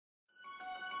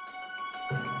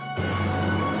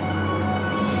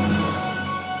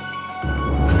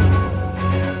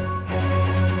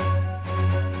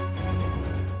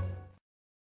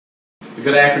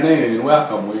Good afternoon and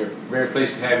welcome. We are very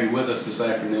pleased to have you with us this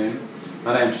afternoon.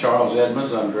 My name is Charles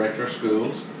Edmonds. I'm Director of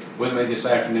Schools. With me this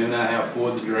afternoon I have four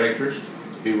of the directors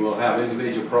who will have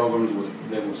individual programs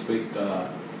that we'll speak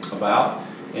about,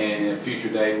 and in a future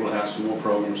day we'll have some more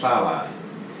programs highlighted.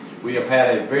 We have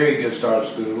had a very good start of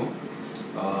school.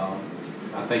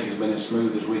 I think it's been as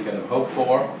smooth as we could have hoped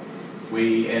for.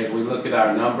 As we look at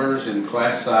our numbers and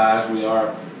class size, we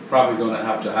are probably going to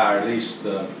have to hire at least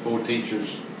 4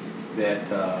 teachers that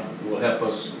will help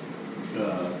us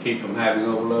keep from having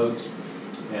overloads.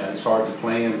 It's hard to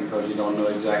plan because you don't know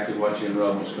exactly what your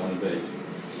enrollment is going to be.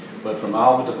 But from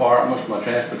all the departments, from our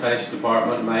transportation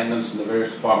department, maintenance, and the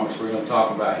various departments we're going to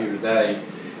talk about here today,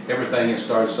 everything has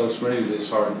started so smooth it's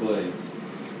hard to believe.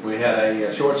 We had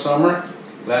a short summer.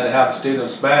 Glad to have the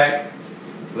students back.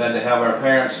 Glad to have our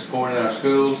parents supporting our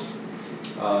schools.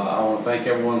 I want to thank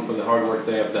everyone for the hard work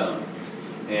they have done.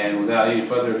 And without any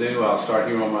further ado, I'll start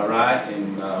here on my right,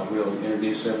 and we'll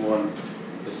introduce everyone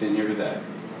that's in here today.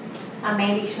 I'm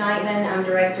Mandy Schneitman. I'm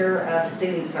Director of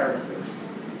Student Services.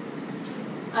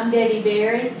 I'm Debbie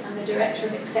Berry. I'm the Director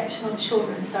of Exceptional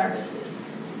Children's Services.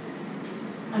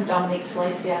 I'm Dominique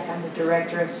Slasiak. I'm the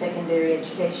Director of Secondary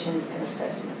Education and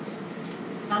Assessment.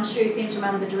 I'm Sherry Fincham.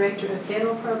 I'm the Director of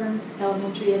Federal Programs,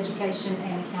 Elementary Education,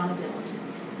 and Accountability.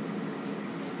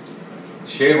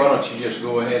 Sherry, why don't you just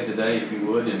go ahead today, if you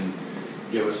would, and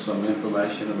give us some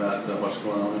information about what's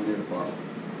going on in your department.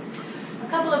 A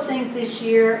couple of things this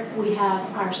year. We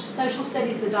have our social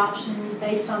studies adoption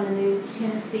based on the new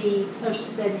Tennessee social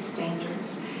studies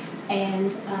standards,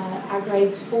 and our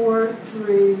grades 4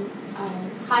 through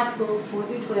high school, 4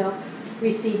 through 12,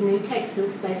 receive new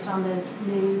textbooks based on those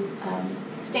new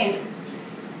standards.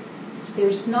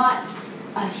 There's not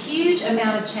a huge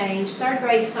amount of change. 3rd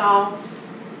grade saw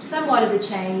somewhat of a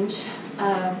change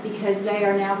because they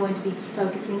are now going to be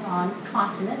focusing on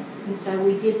continents, and so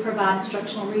we did provide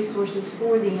instructional resources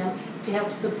for them to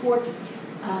help support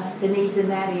the needs in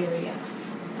that area.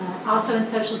 Also in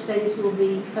social studies we'll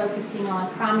be focusing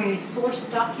on primary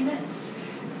source documents.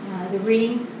 The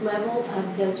reading level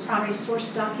of those primary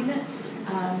source documents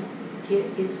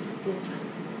is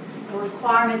a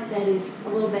requirement that is a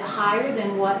little bit higher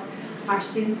than what our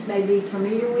students may be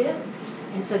familiar with,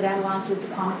 and so that aligns with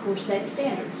the Common Core State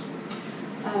Standards.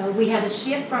 We have a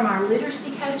shift from our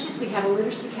literacy coaches. We have a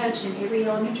literacy coach in every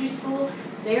elementary school.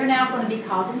 They are now going to be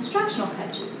called instructional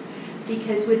coaches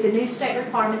because with the new state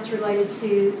requirements related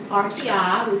to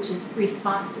RTI, which is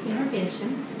response to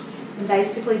intervention, and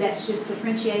basically that's just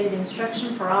differentiated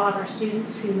instruction for all of our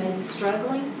students who may be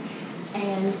struggling.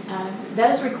 And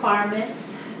those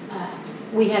requirements,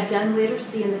 we have done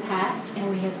literacy in the past and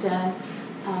we have done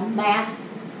math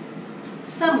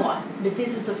somewhat, but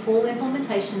this is a full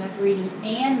implementation of reading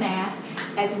and math,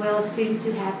 as well as students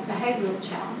who have behavioral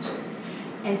challenges.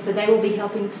 And so they will be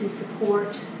helping to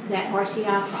support that RTI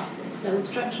process. So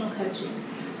instructional coaches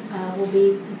will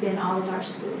be within all of our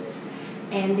schools.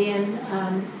 And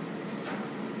then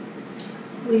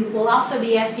we will also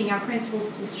be asking our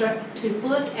principals to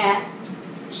look at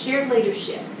shared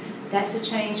leadership. That's a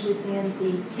change within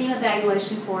the team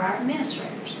evaluation for our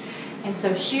administrators. And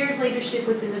so shared leadership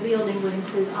within the building would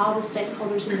include all the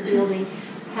stakeholders in the building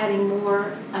having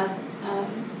more of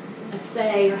a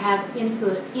say or have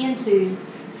input into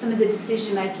some of the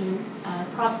decision-making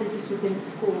processes within the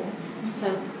school. And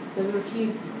so those are a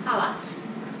few highlights.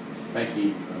 Thank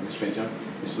you, Ms. Fincham.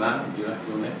 Ms. Knight, would you like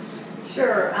to go next?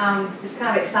 Sure. It's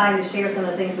kind of exciting to share some of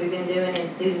the things we've been doing in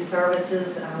student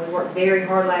services. We worked very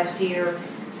hard last year,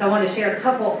 so I wanted to share a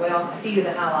few of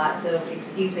the highlights, so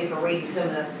excuse me for reading some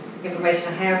of the information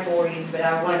I have for you, but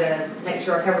I wanted to make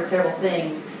sure I covered several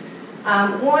things.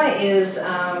 One is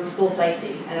school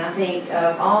safety, and I think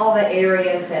of all the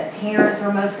areas that parents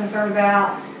are most concerned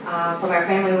about, from our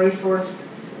family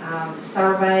resource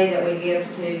survey that we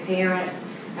give to parents,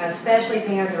 especially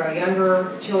parents of our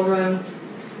younger children,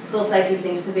 school safety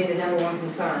seems to be the #1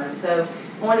 concern. So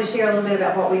I wanted to share a little bit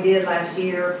about what we did last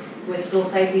year with school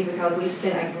safety because we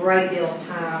spent a great deal of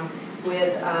time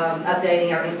with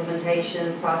updating our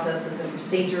implementation processes and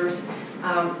procedures.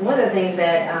 One of the things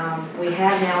that we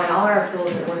have now in all our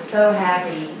schools that we're so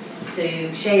happy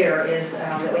to share is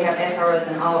that we have SROs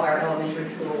in all of our elementary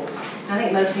schools. I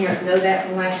think most parents know that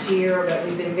from last year, but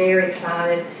we've been very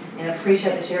excited and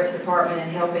appreciate the Sheriff's Department in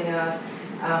helping us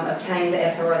obtain the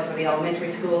SROs for the elementary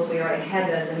schools. We already had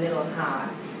those in middle and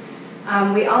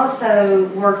high. We also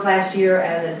worked last year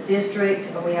as a district.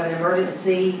 We have an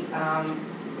emergency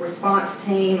response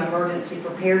team, emergency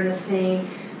preparedness team.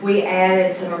 We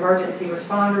added some emergency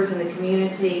responders in the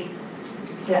community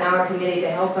to our committee to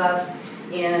help us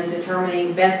in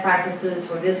determining best practices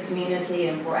for this community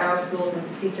and for our schools in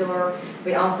particular.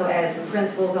 We also added some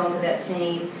principals onto that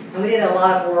team, and we did a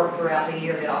lot of work throughout the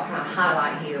year that I'll kind of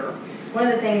highlight here. One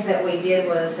of the things that we did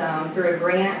was, through a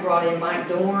grant, brought in Mike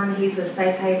Dorn. He's with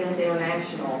Safe Havens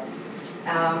International.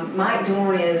 Mike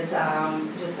Dorn is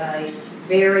just a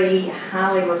very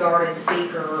highly regarded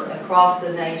speaker across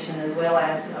the nation, as well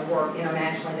as work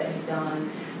internationally that he's done.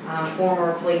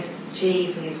 Former police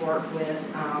chief, he's worked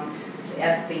with the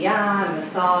FBI,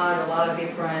 Mossad, a lot of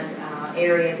different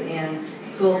areas in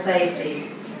school safety.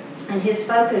 And his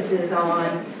focus is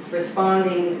on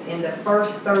responding in the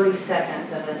first 30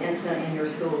 seconds of an incident in your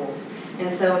schools.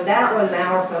 And so that was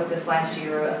our focus last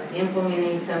year, of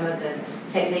implementing some of the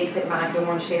techniques that Mike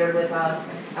Dorn shared with us.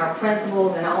 Our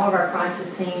principals and all of our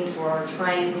crisis teams were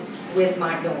trained with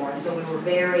Mike Dorn, so we were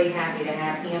very happy to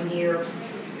have him here.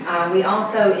 We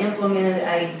also implemented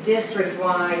a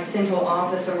district-wide central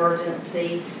office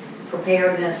emergency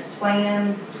preparedness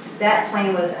plan. That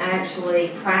plan was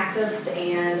actually practiced,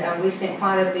 and we spent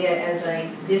quite a bit as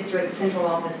a district central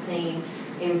office team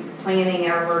in planning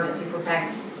our emergency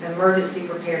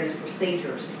preparedness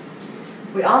procedures.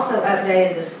 We also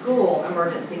updated the school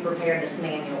emergency preparedness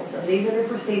manuals. And these are the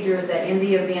procedures that in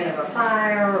the event of a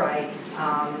fire,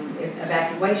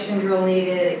 evacuation drill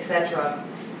needed, etc.,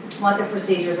 what the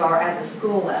procedures are at the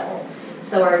school level.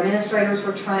 So our administrators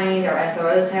were trained, our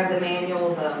SROs have the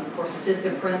manuals, of course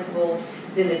assistant principals,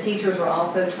 then the teachers were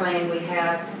also trained. We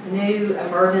have new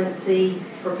emergency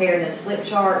preparedness flip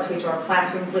charts, which are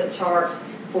classroom flip charts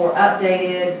for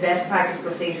updated best practice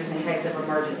procedures in case of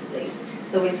emergencies.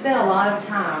 So we spent a lot of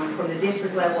time from the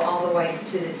district level all the way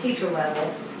to the teacher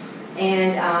level.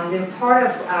 And then part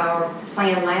of our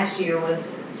plan last year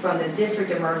was from the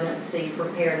district emergency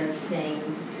preparedness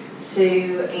team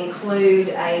to include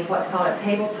what's called a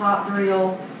tabletop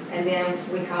drill, and then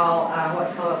we call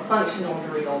what's called a functional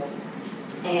drill.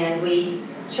 And we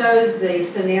chose the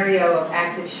scenario of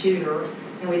active shooter,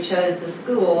 and we chose the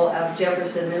school of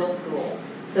Jefferson Middle School.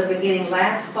 So beginning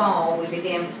last fall, we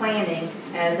began planning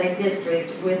as a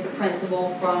district with the principal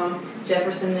from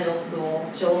Jefferson Middle School,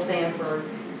 Joel Sanford,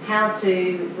 how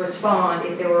to respond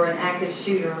if there were an active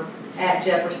shooter at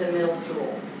Jefferson Middle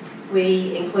School.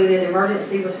 We included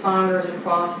emergency responders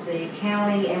across the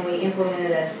county, and we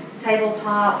implemented a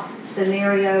tabletop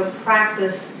scenario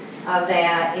practice of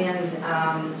that in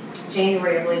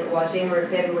January, I believe it was,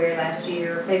 February last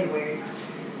year, February.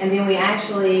 And then we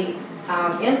actually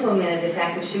implemented this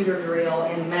active shooter drill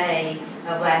in May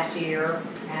of last year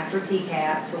after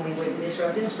TCAPS, when we wouldn't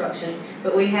disrupt instruction.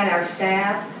 But we had our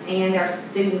staff and our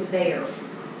students there.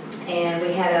 And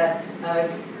we had a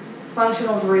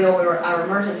functional drill where our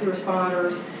emergency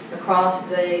responders across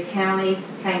the county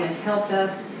came and helped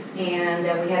us, and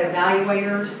we had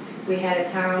evaluators. We had a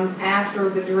time after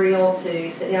the drill to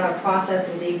sit down and process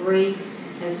and debrief,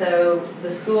 and so the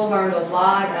school learned a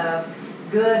lot of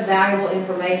good, valuable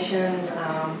information,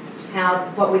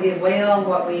 what we did well,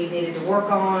 what we needed to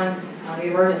work on. The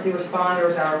emergency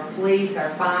responders, our police,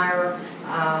 our fire,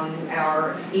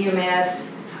 our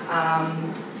EMS,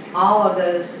 all of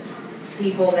those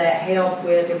people that help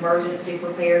with emergency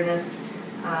preparedness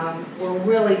were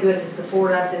really good to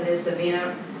support us in this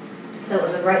event. So it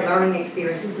was a great learning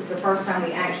experience. This is the first time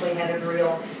we actually had a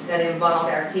drill that involved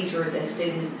our teachers and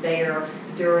students there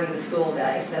during the school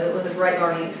day. So it was a great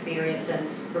learning experience, and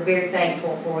we're very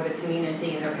thankful for the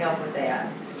community and their help with that.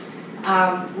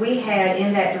 We had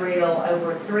in that drill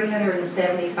over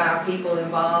 375 people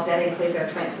involved. That includes our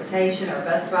transportation, our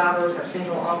bus drivers, our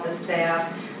central office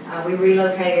staff. We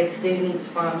relocated students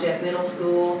from Jeff Middle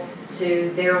School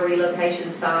to their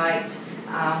relocation site.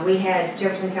 We had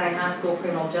Jefferson County High School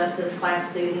criminal justice class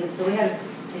students. So we had,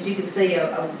 as you can see,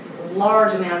 a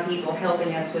large amount of people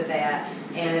helping us with that.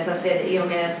 And as I said, the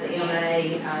EMS, the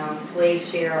EMA, police,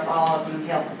 sheriff, all of them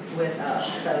helped with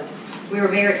us. So we were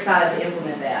very excited to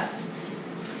implement that.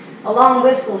 Along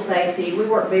with school safety, we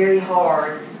work very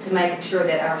hard to make sure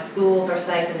that our schools are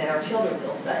safe and that our children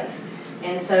feel safe.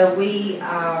 And so we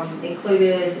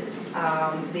included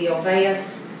the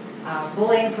OVEAS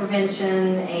bullying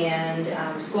prevention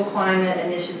and school climate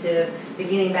initiative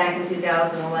beginning back in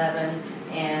 2011,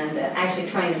 and actually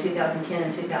trained in 2010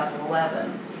 and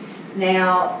 2011.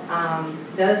 Now,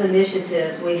 those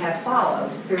initiatives we have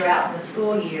followed throughout the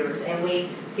school years, and we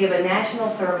give a national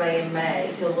survey in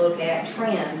May to look at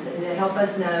trends and to help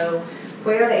us know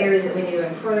where are the areas that we need to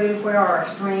improve, where are our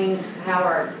strengths, how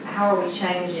are we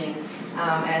changing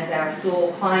as our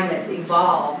school climates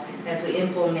evolve as we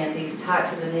implement these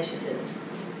types of initiatives.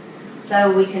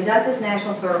 So we conduct this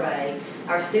national survey.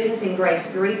 Our students in grades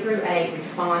 3 through 8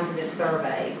 respond to this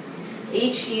survey.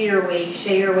 Each year we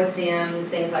share with them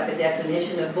things like the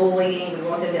definition of bullying. We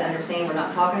want them to understand we're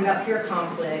not talking about pure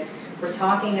conflict. We're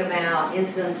talking about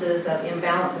incidences of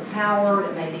imbalance of power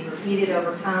that may be repeated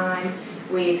over time.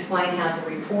 We explain how to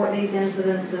report these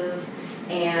incidences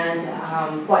and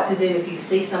what to do if you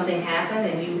see something happen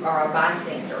and you are a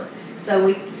bystander. So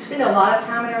we spend a lot of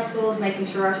time in our schools making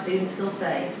sure our students feel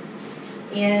safe.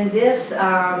 In this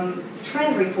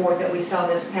trend report that we saw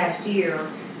this past year,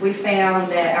 we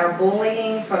found that our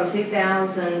bullying from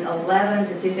 2011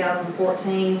 to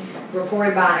 2014,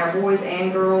 reported by our boys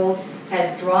and girls,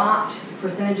 has dropped.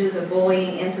 Percentages of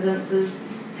bullying incidences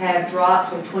have dropped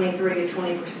from 23 to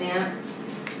 20%.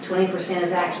 20%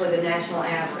 is actually the national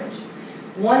average.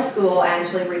 One school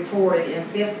actually reported in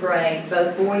 5th grade,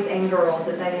 both boys and girls,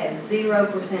 that they had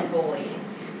 0% bullying.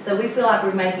 So we feel like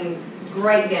we're making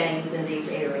great gains in these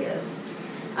areas.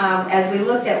 As we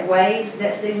looked at ways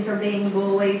that students are being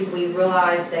bullied, we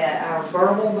realized that our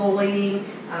verbal bullying,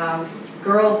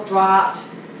 girls dropped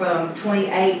from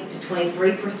 28 to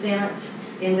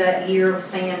 23% in that year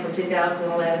span from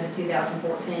 2011 to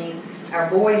 2014. Our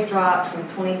boys dropped from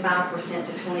 25%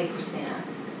 to 20%.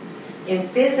 In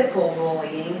physical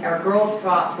bullying, our girls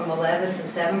dropped from 11 to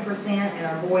 7%, and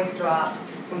our boys dropped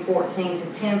from 14 to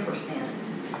 10%.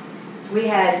 We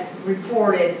had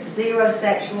reported 0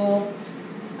 sexual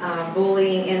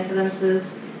bullying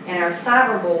incidences, and our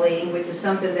cyberbullying, which is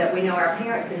something that we know our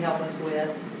parents can help us with,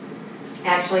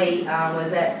 actually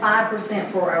was at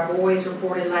 5% for our boys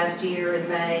reported last year in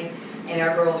May, and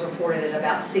our girls reported at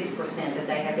about 6% that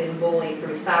they have been bullied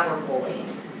through cyberbullying.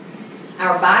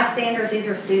 Our bystanders, these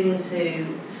are students who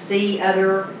see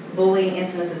other bullying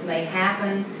incidences may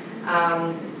happen.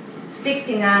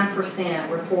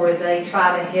 69% reported they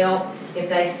try to help if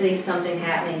they see something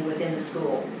happening within the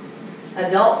school.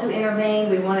 Adults who intervene,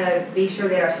 we want to be sure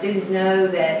that our students know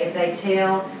that if they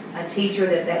tell a teacher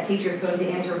that that teacher is going to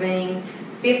intervene.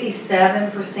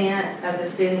 57% of the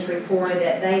students reported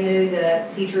that they knew that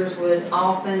teachers would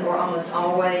often or almost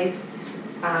always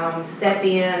step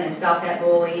in and stop that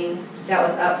bullying. That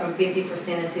was up from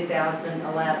 50% in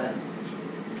 2011.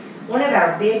 One of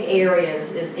our big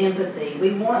areas is empathy.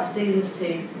 We want students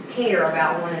to care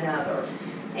about one another.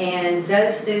 And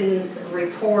those students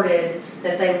reported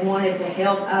that they wanted to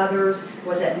help others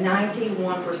was at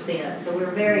 91%. So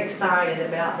we're very excited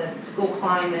about the school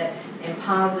climate and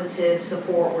positive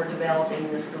support we're developing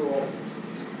in the schools.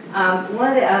 One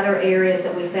of the other areas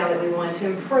that we found that we wanted to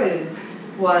improve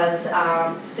was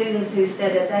students who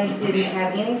said that they didn't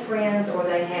have any friends or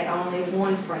they had only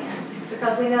one friend,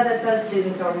 because we know that those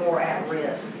students are more at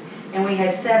risk. And we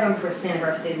had 7% of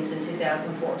our students in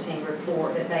 2014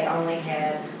 report that they only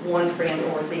had one friend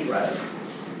or 0.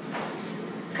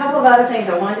 A couple of other things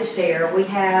I wanted to share. We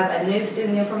have a new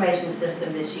student information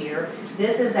system this year.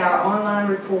 This is our online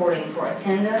reporting for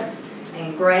attendance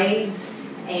and grades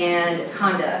and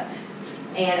conduct.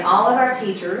 And all of our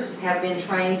teachers have been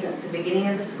trained since the beginning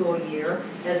of the school year,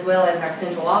 as well as our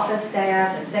central office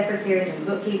staff and secretaries and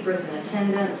bookkeepers and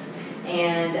attendants.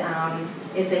 And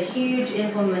it's a huge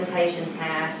implementation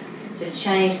task to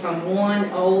change from one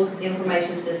old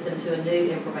information system to a new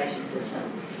information system.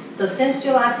 So since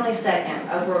July 22nd,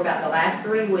 over about the last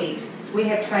 3 weeks, we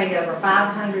have trained over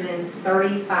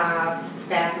 535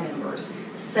 staff members.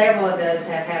 Several of those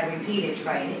have had repeated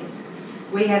trainings.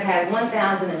 We have had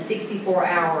 1,064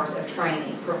 hours of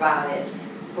training provided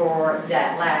for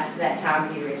that time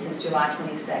period since July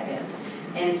 22nd.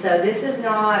 And so this is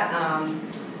not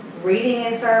reading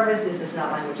in service. This is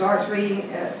not language arts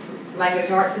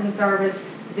in service.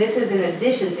 This is in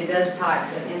addition to those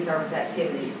types of in-service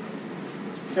activities.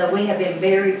 So we have been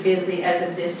very busy as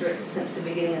a district since the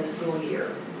beginning of the school year.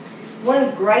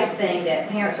 One great thing that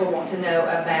parents will want to know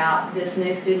about this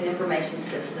new student information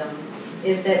system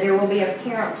is that there will be a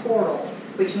parent portal,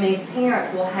 which means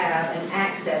parents will have an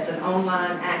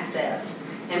online access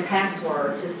and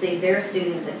password to see their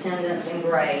students' attendance and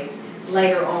grades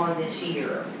later on this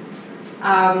year.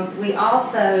 We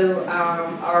also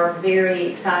are very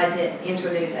excited to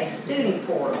introduce a student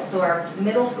portal. So our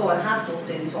middle school and high school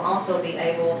students will also be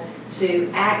able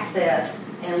to access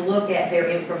and look at their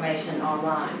information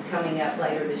online coming up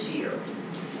later this year.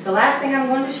 The last thing I'm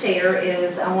going to share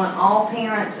is I want all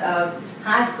parents of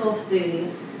high school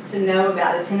students to know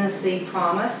about the Tennessee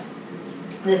Promise.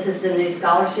 This is the new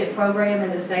scholarship program in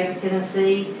the state of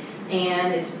Tennessee,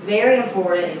 and it's very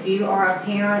important if you are a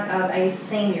parent of a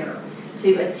senior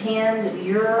to attend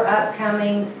your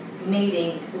upcoming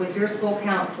meeting with your school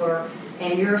counselor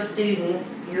and your student,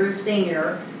 your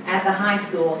senior, at the high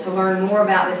school to learn more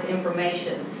about this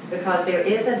information, because there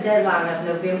is a deadline of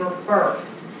November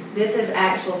 1st. This is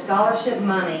actual scholarship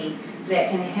money that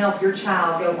can help your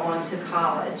child go on to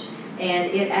college. And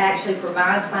it actually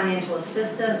provides financial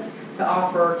assistance to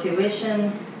offer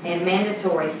tuition and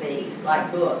mandatory fees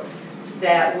like books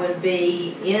that would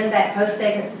be in that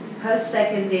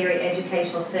post-secondary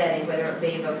educational setting, whether it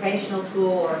be vocational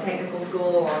school or technical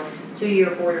school or 2-year,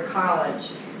 4-year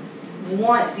college.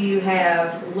 Once you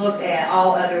have looked at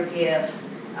all other gifts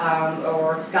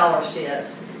or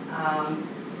scholarships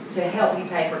to help you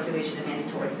pay for tuition and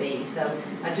mandatory fees. So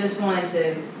I just wanted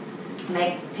to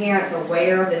make parents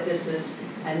aware that this is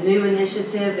a new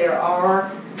initiative. There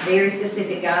are very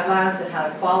specific guidelines of how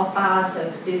to qualify, so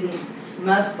students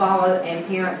must follow, and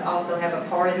parents also have a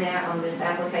part in that on this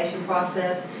application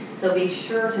process. So be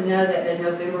sure to know that the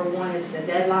November 1 is the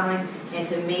deadline and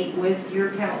to meet with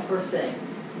your counselor soon.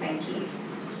 Thank you.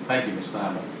 Thank you, Ms.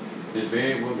 Nyman. Ms.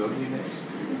 Berry, we'll go to you next.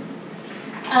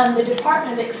 The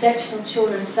Department of Exceptional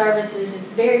Children's Services is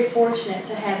very fortunate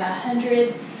to have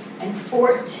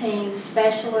 114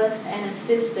 specialists and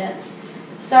assistants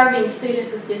serving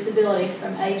students with disabilities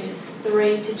from ages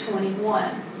 3 to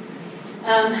 21.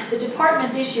 The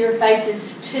department this year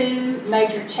faces 2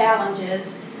 major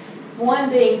challenges, one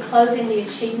being closing the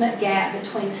achievement gap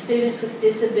between students with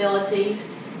disabilities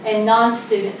and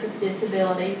non-students with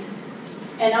disabilities,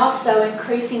 and also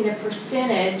increasing the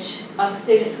percentage of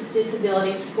students with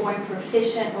disabilities scoring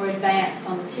proficient or advanced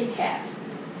on the TCAP.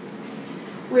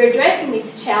 We're addressing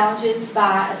these challenges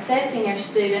by assessing our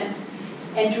students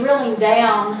and drilling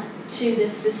down to the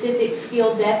specific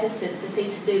skill deficits that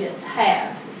these students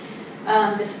have.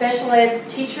 The special ed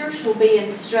teachers will be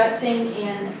instructing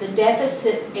in the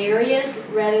deficit areas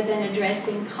rather than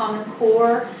addressing Common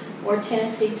Core or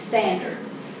Tennessee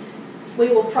standards. We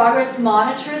will progress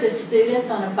monitor the students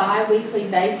on a bi-weekly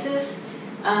basis.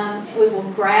 We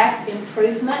will graph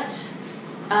improvement.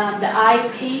 The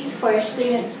IEPs for our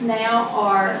students now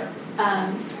are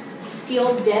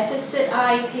skill deficit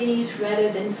IEPs rather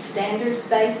than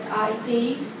standards-based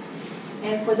IEPs.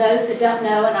 And for those that don't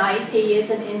know, an IEP is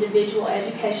an individual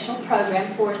educational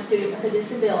program for a student with a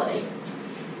disability.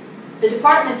 The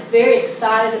department's very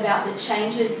excited about the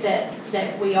changes that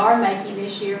we are making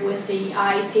this year with the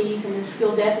IEPs and the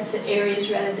skill deficit areas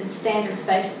rather than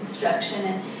standards-based instruction.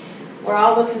 And we're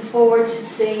all looking forward to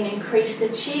seeing increased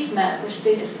achievement for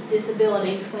students with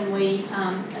disabilities when we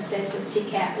assess with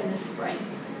TCAP in the spring.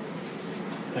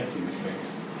 Thank you, Ms. Berry.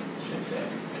 Appreciate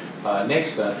that.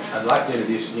 Next, I'd like to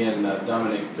introduce again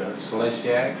Dominic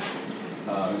Salesiak.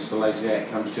 Ms.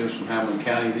 Salesiak comes to us from Hamilton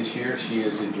County this year. She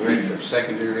is the Director of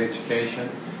Secondary Education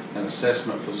and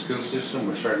Assessment for the school system.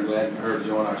 We're certainly glad for her to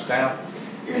join our staff,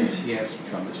 and she has some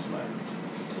comments to make.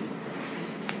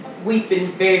 We've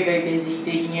been very, very busy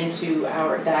digging into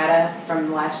our data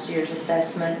from last year's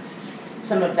assessments.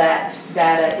 Some of that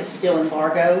data is still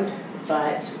embargoed,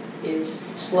 but is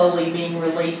slowly being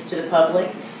released to the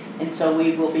public. And so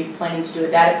we will be planning to do a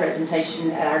data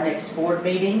presentation at our next board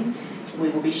meeting. We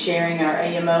will be sharing our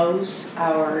AMOs,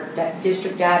 our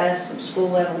district data, some school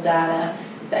level data,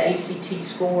 the ACT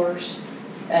scores.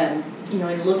 In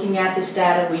looking at this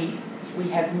data, we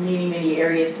have many, many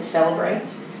areas to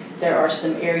celebrate. There are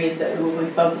some areas that we will be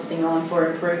focusing on for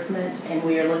improvement, and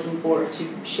we are looking forward to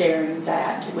sharing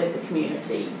that with the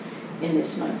community in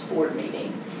this month's board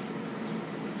meeting.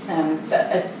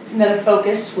 Another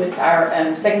focus with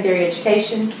our secondary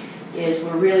education is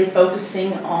we're really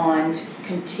focusing on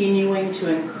continuing to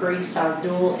increase our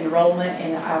dual enrollment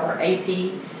and our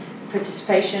AP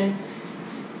participation.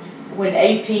 When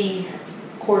AP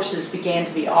courses began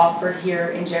to be offered here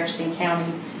in Jefferson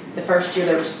County, the first year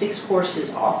there were 6 courses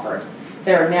offered.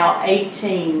 There are now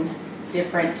 18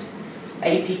 different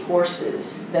AP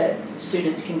courses that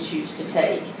students can choose to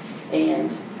take.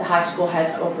 And the high school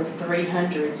has over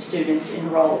 300 students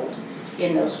enrolled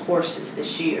in those courses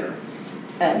this year.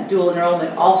 Dual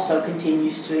enrollment also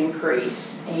continues to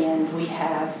increase, and we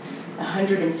have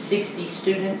 160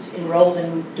 students enrolled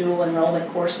in dual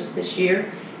enrollment courses this year.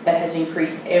 That has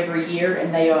increased every year,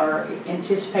 and they are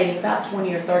anticipating about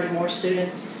 20 or 30 more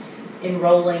students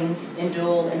enrolling in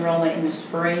dual enrollment in the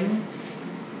spring.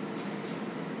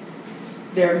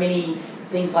 There are many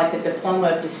things like the Diploma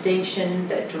of Distinction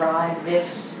that drive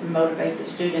this and motivate the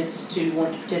students to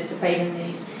want to participate in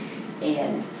these.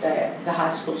 And the high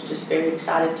school is just very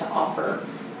excited to offer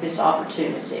this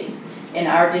opportunity. And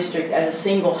our district, as a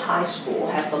single high school,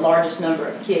 has the largest number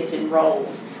of kids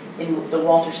enrolled in the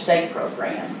Walter State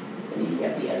program than any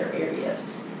of the other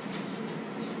areas.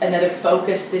 Another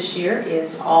focus this year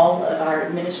is all of our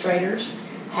administrators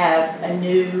have a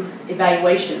new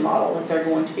evaluation model that they're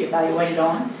going to be evaluated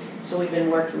on. So we've been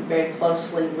working very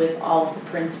closely with all of the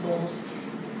principals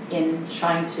in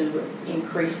trying to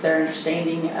increase their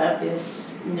understanding of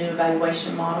this new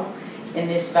evaluation model. And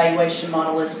this evaluation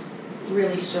model is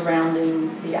really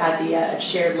surrounding the idea of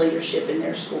shared leadership in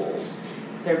their schools.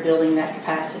 They're building that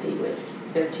capacity with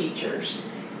their teachers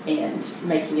and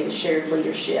making it a shared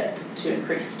leadership to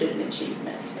increase student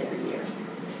achievement every year.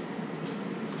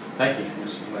 Thank you,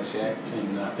 Ms. Lesiak.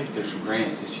 And I think there's some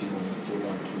grants that you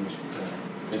want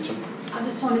to mention. I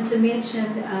just wanted to mention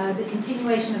the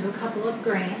continuation of a couple of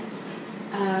grants.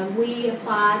 We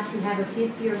applied to have a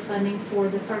 5th year funding for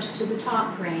the First to the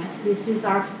Top grant. This is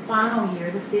our final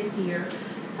year, the 5th year,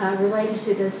 related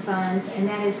to those funds, and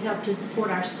that has helped to support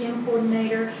our STEM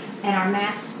coordinator and our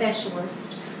math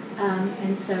specialist.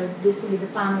 And so this will be the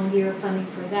final year of funding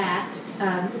for that.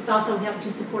 It's also helped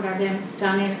to support our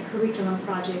dynamic curriculum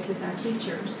project with our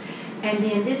teachers. And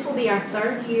then this will be our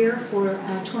 3rd year for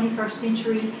a 21st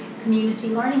Century Community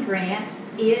Learning Grant.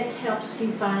 It helps to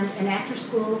fund an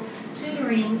after-school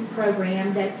tutoring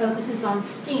program that focuses on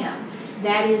STEM.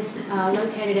 That is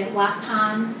located at White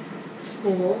Pine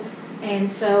School. And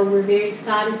so we're very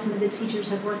excited. Some of the teachers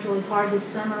have worked really hard this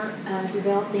summer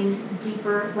developing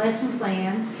deeper lesson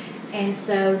plans. And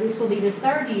so this will be the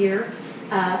 3rd year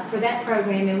for that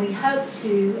program. And we hope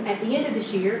to, at the end of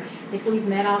this year, if we've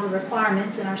met all the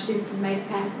requirements and our students have made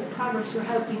adequate progress, we're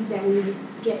hoping that we would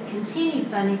get continued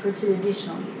funding for 2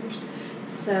 additional years.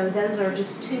 So those are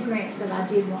just 2 grants that I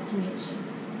did want to mention.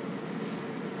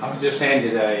 I was just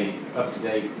handed a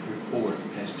up-to-date report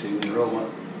as to enrollment.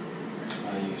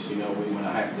 As you know, we went a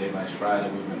half a day last Friday.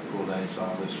 We went full days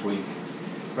all this week.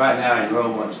 Right now,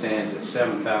 enrollment stands at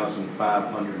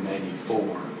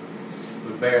 7,584.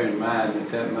 But bear in mind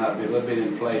that might be a little bit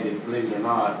inflated. Believe it or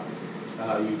not,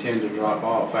 you tend to drop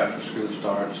off after school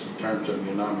starts in terms of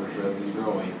your numbers rather than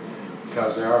growing,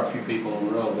 because there are a few people on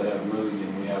the road that have moved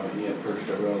and we haven't yet pushed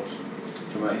our roads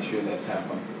to make sure that's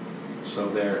happened. So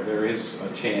there is a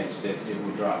chance that it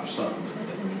will drop some.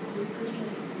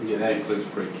 Yeah, that includes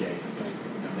pre-K. I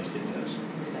think it does.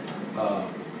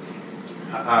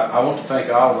 I want to thank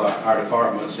all our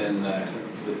departments and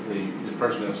the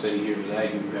personnel sitting here today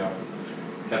who have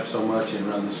helped so much and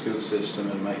run the school system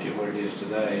and make it what it is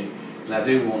today. And I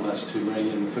do want us to bring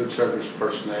in the food service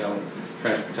personnel,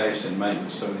 transportation, and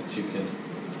maintenance so that you can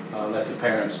let the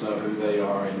parents know who they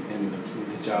are and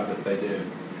the job that they do.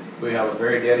 We have a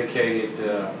very dedicated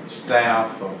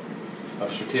staff of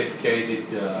certificated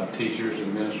teachers,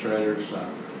 administrators,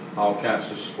 all kinds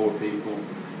of support people,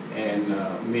 and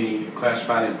many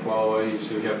classified employees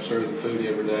who help serve the food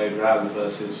every day, drive the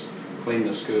buses, clean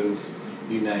the schools,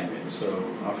 you name it. So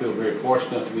I feel very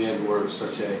fortunate to be able to work with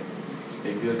such a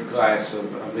good class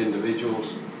of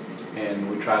individuals, and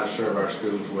we try to serve our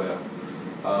schools well.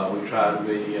 We try to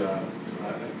be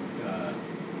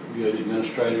good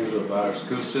administrators of our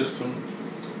school system,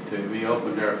 to be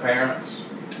open to our parents,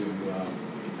 to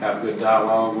have good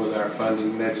dialogue with our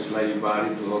funding legislative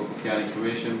body, the local county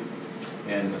commission,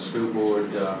 and the school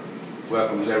board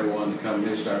welcomes everyone to come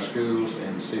visit our schools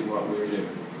and see what we're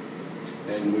doing.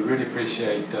 And we really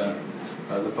appreciate the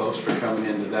Post for coming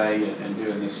in today and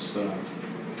doing this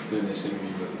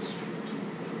interview with us.